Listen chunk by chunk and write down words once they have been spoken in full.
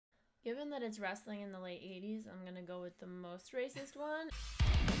Given that it's wrestling in the late 80s, I'm going to go with the most racist one.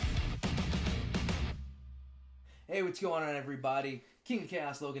 Hey, what's going on, everybody? King of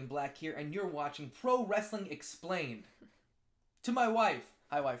Chaos, Logan Black here, and you're watching Pro Wrestling Explained. To my wife.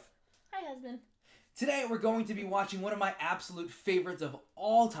 Hi, wife. Hi, husband. Today, we're going to be watching one of my absolute favorites of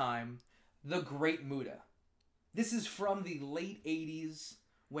all time, The Great Muta. This is from the late 80s,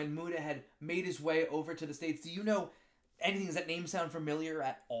 when Muta had made his way over to the States. Do you know anything? Does that name sound familiar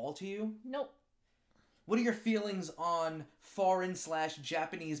at all to you? Nope. What are your feelings on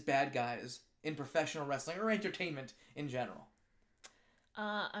foreign/Japanese bad guys in professional wrestling or entertainment in general?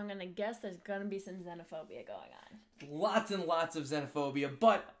 I'm going to guess there's going to be some xenophobia going on. Lots and lots of xenophobia,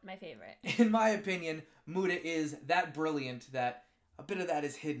 but My favorite. in my opinion, Muta is that brilliant that a bit of that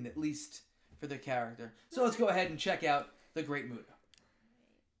is hidden, at least for the character. So let's go ahead and check out The Great Muta.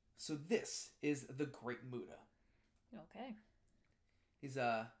 So this is The Great Muta. Okay. He's,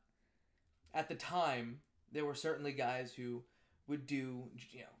 at the time, there were certainly guys who would do,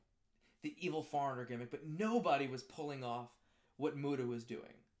 the evil foreigner gimmick, but nobody was pulling off what Muta was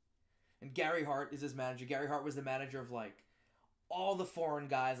doing. And Gary Hart is his manager. Gary Hart was the manager of, all the foreign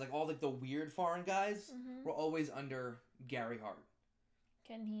guys, all the weird foreign guys were always under Gary Hart.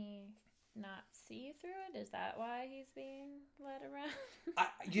 Can he not see through it? Is that why he's being led around?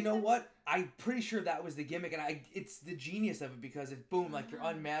 You know what? I'm pretty sure that was the gimmick, and it's the genius of it because it's boom, you're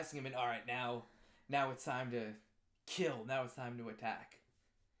unmasking him, and all right, now it's time to kill. Now it's time to attack.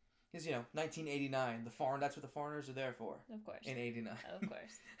 Because, 1989, that's what the foreigners are there for. Of course. In 89. Of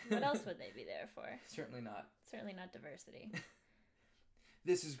course. What else would they be there for? Certainly not. Certainly not diversity.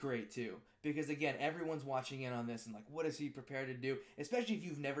 This is great, too. Because, again, everyone's watching in on this and, what is he prepared to do? Especially if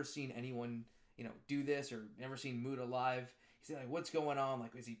you've never seen anyone, do this or never seen Muta live. He's like, what's going on?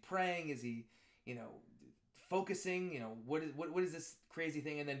 Is he praying? Is he, focusing? What is this crazy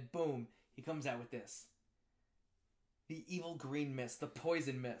thing? And then, boom, he comes out with this. The evil green mist, the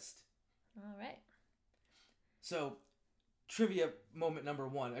poison mist. All right. So, trivia moment number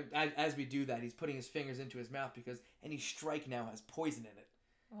one. As we do that, he's putting his fingers into his mouth because any strike now has poison in it.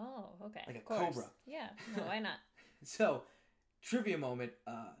 Oh, okay. Like a of course. cobra. Yeah. No, why not? So, trivia moment.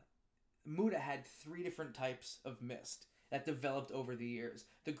 Muta had 3 different types of mist that developed over the years.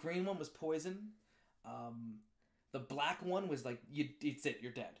 The green one was poison. The black one was it's it,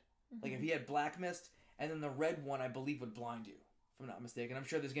 you're dead. If he had black mist. And then the red one, I believe, would blind you, if I'm not mistaken. I'm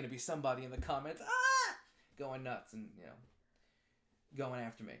sure there's going to be somebody in the comments, going nuts and, going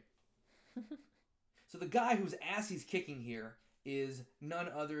after me. So the guy whose ass he's kicking here is none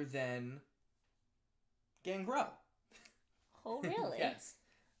other than Gangrel. Oh, really? Yes.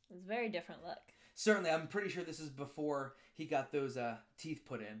 It was a very different look. Certainly, I'm pretty sure this is before he got those teeth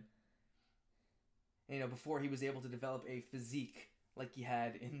put in. And, before he was able to develop a physique like he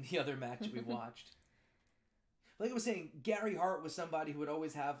had in the other match we watched. Like I was saying, Gary Hart was somebody who would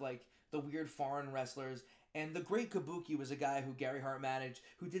always have, the weird foreign wrestlers. And the Great Kabuki was a guy who Gary Hart managed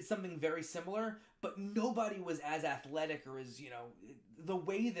who did something very similar, but nobody was as athletic or as, the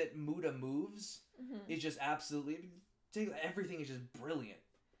way that Muta moves is just absolutely, everything is just brilliant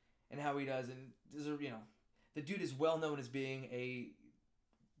in how he does. And, the dude is well known as being a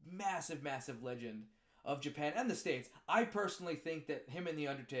massive, massive legend of Japan and the States. I personally think that him and The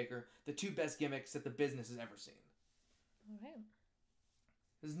Undertaker, the 2 best gimmicks that the business has ever seen. Okay.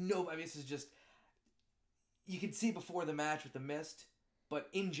 This is just, you can see before the match with the mist, but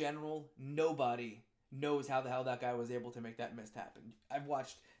in general, nobody knows how the hell that guy was able to make that mist happen. I've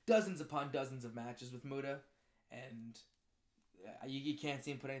watched dozens upon dozens of matches with Muta, and you can't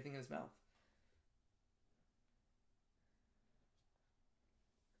see him put anything in his mouth.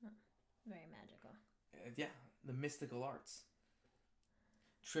 Very magical. Yeah, the mystical arts.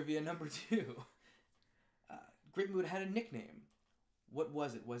 Trivia number 2. Great Muta had a nickname. What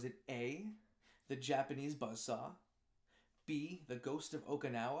was it? Was it A, the Japanese Buzzsaw, B, the Ghost of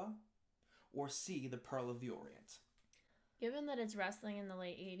Okinawa, or C, the Pearl of the Orient? Given that it's wrestling in the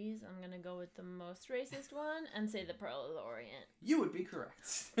late 80s, I'm going to go with the most racist one and say the Pearl of the Orient. You would be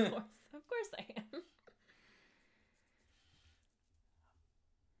correct. Of course I am.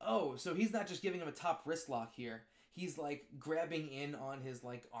 Oh, so he's not just giving him a top wrist lock here. He's, grabbing in on his,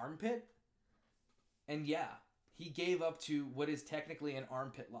 armpit. And yeah, he gave up to what is technically an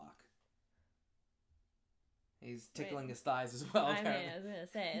armpit lock. He's tickling his thighs as well. I was going to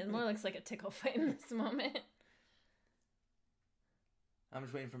say, it more looks like a tickle fight in this moment. I'm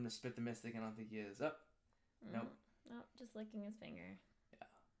just waiting for him to spit the mist again. I don't think he is. Nope. Oh, just licking his finger. Yeah.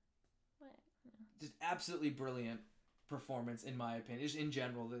 What? No. Just absolutely brilliant performance, in my opinion. Just in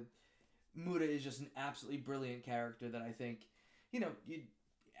general, Muta is just an absolutely brilliant character that I think,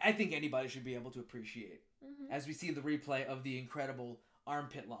 I think anybody should be able to appreciate. Mm-hmm. As we see the replay of the incredible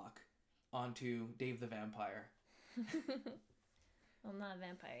armpit lock onto Dave the Vampire. Well, not a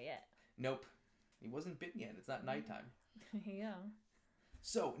vampire yet. Nope. He wasn't bitten yet. It's not nighttime. Yeah.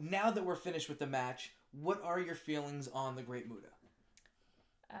 So, now that we're finished with the match, what are your feelings on the Great Muta?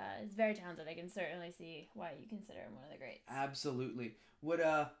 It's very talented. I can certainly see why you consider him one of the greats. Absolutely.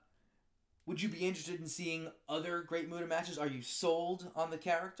 Would you be interested in seeing other Great Muta matches? Are you sold on the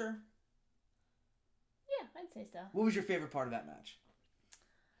character? Yeah, I'd say so. What was your favorite part of that match?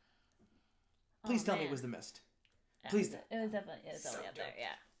 Please tell me it was the mist. Please. It was definitely So up there,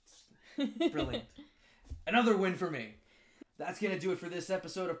 dope. yeah. Brilliant. Another win for me. That's going to do it for this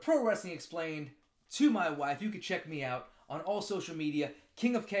episode of Pro Wrestling Explained to my wife. You can check me out on all social media,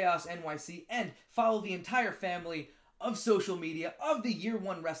 King of Chaos NYC, and follow the entire family of social media of the Year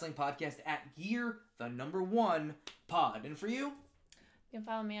One Wrestling Podcast at Year1 Pod. And for you? You can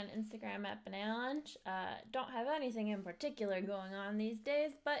follow me on Instagram at Banana Lunch. Don't have anything in particular going on these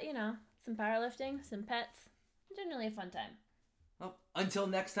days, but, you know, some powerlifting, some pets. Generally a fun time. Well, until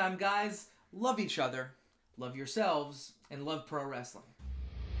next time, guys, love each other, love yourselves, and love pro wrestling.